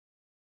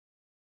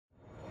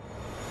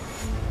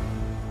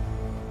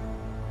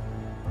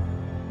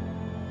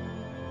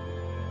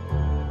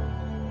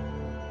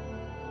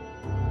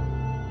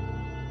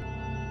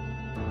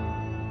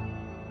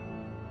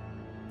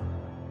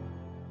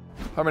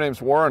Hi, my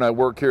name's Warren. I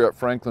work here at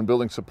Franklin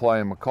Building Supply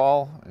in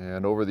McCall,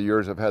 and over the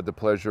years I've had the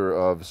pleasure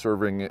of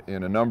serving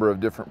in a number of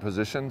different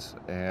positions,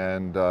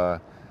 and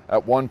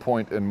at one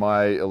point in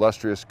my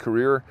illustrious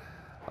career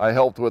I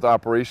helped with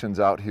operations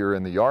out here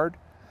in the yard,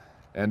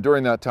 and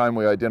during that time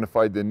we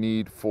identified the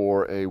need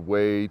for a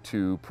way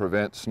to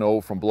prevent snow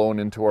from blowing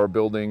into our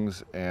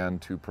buildings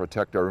and to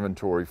protect our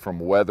inventory from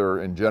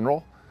weather in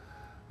general,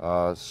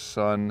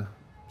 sun,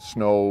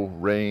 snow,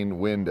 rain,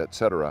 wind,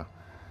 etc.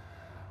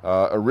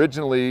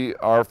 Originally,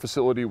 our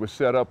facility was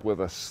set up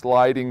with a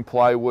sliding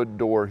plywood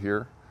door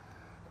here,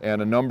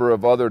 and a number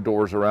of other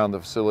doors around the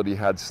facility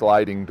had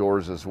sliding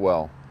doors as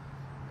well.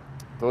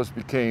 Those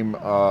became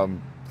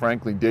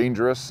frankly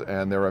dangerous,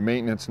 and they're a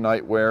maintenance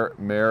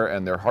nightmare,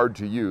 and they're hard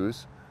to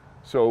use.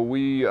 So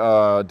we did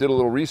a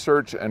little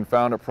research and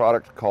found a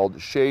product called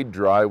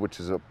shadedri, which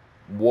is a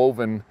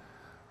woven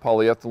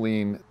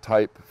polyethylene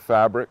type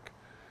fabric.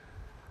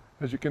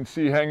 As you can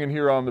see hanging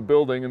here on the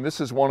building, and this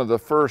is one of the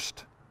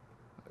first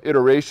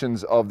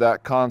iterations of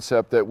that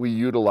concept that we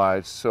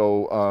utilize.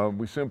 So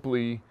we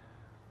simply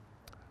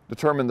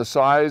determine the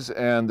size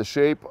and the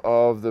shape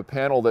of the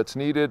panel that's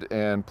needed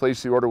and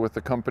place the order with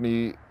the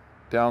company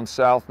down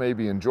south,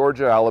 maybe in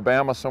Georgia,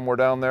 Alabama, somewhere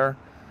down there.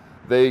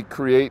 They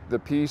create the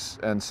piece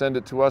and send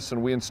it to us,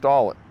 and we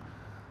install it.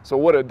 So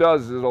what it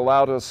does is it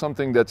allows us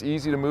something that's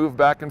easy to move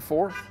back and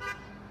forth.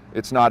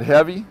 It's not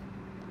heavy.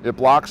 It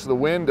blocks the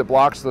wind, it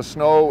blocks the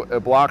snow,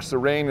 it blocks the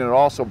rain, and it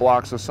also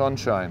blocks the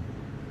sunshine.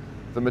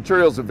 The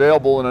material is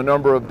available in a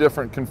number of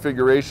different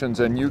configurations,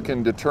 and you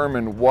can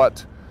determine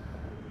what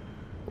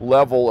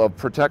level of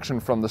protection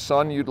from the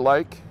sun you'd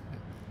like.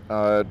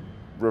 It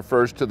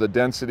refers to the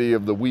density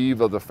of the weave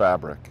of the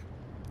fabric.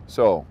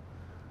 So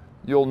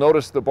you'll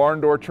notice the barn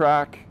door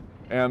track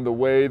and the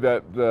way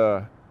that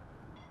the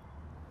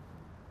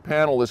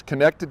panel is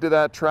connected to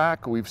that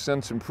track. We've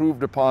since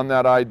improved upon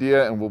that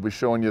idea, and we'll be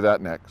showing you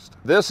that next.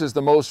 This is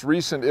the most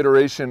recent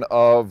iteration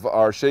of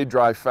our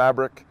shadedri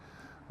fabric.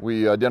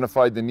 We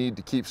identified the need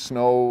to keep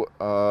snow,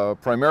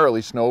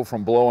 primarily snow,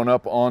 from blowing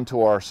up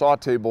onto our saw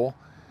table.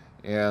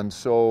 And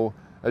so,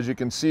 as you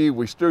can see,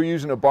 we're still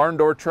using a barn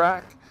door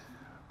track,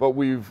 but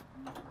we've,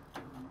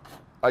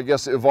 I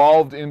guess,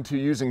 evolved into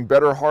using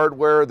better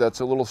hardware that's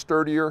a little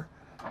sturdier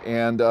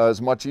and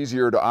is much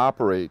easier to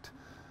operate.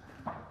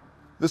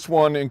 This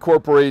one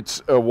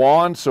incorporates a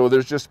wand, so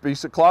there's just a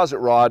piece of closet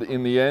rod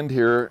in the end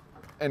here,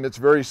 and it's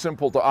very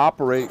simple to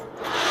operate.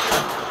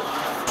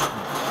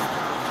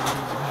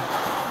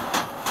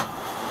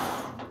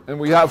 And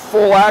we have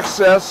full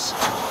access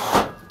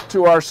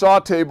to our saw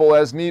table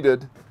as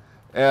needed,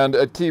 and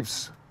it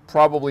keeps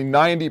probably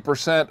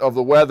 90% of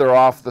the weather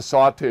off the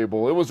saw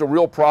table. It was a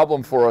real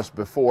problem for us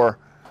before,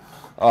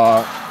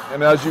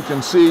 and as you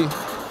can see,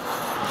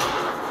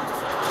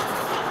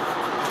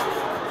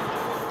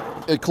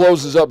 it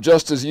closes up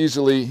just as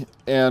easily,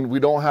 and we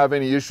don't have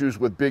any issues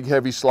with big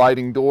heavy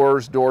sliding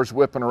doors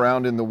whipping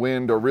around in the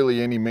wind, or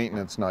really any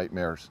maintenance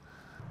nightmares.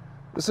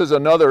 This is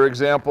another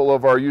example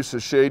of our use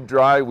of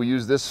shadedri. We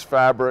use this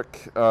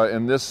fabric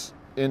in this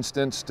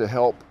instance to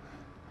help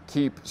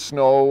keep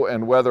snow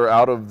and weather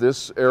out of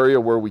this area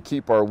where we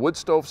keep our wood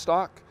stove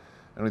stock.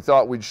 And we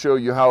thought we'd show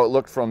you how it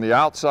looked from the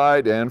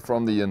outside and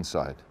from the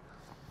inside.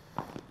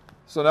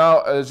 So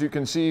now, as you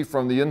can see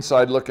from the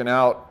inside looking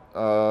out,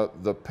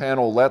 the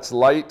panel lets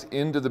light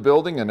into the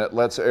building and it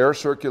lets air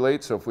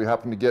circulate. So if we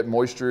happen to get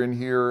moisture in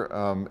here,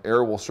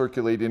 air will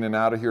circulate in and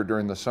out of here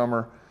during the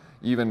summer,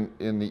 even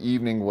in the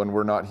evening when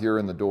we're not here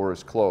and the door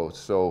is closed.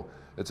 So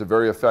it's a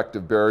very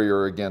effective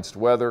barrier against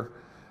weather,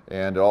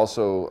 and it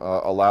also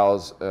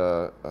allows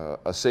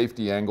a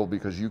safety angle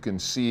because you can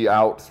see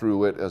out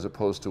through it as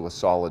opposed to a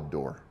solid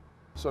door.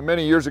 So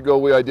many years ago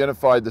we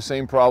identified the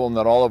same problem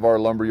that all of our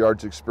lumber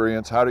yards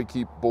experience: how to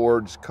keep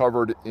boards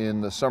covered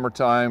in the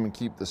summertime and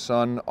keep the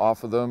sun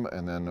off of them,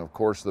 and then of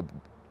course the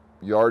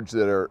yards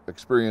that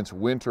experience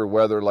winter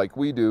weather like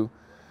we do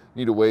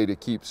need a way to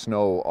keep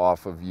snow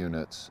off of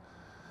units.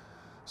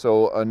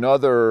 So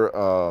another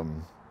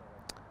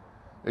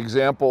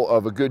example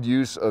of a good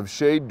use of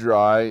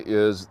shadedri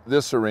is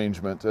this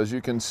arrangement. As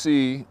you can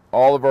see,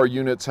 all of our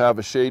units have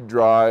a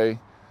shadedri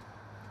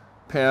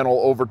panel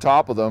over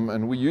top of them,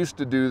 and we used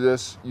to do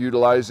this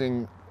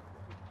utilizing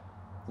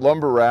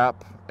lumber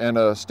wrap and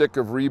a stick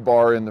of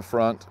rebar in the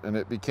front, and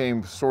it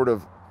became sort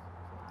of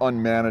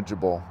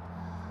unmanageable.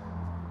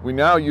 We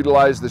now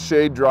utilize the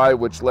shadedri,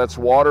 which lets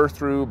water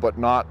through but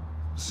not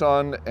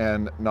sun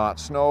and not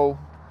snow.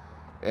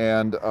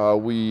 And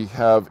we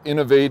have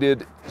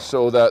innovated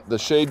so that the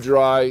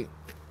shadedri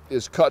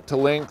is cut to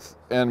length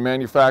and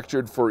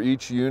manufactured for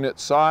each unit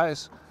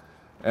size.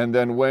 And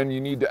then when you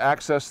need to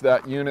access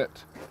that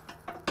unit,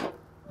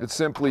 it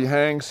simply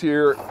hangs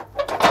here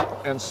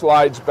and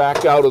slides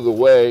back out of the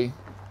way.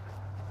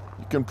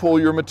 You can pull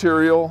your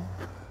material,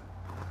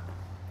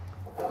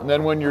 and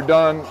then when you're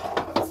done,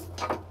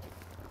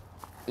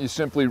 you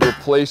simply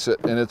replace it,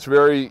 and it's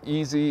very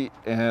easy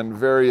and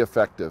very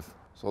effective.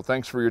 So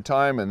thanks for your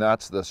time, and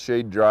that's the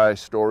shadedri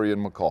story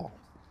in McCall.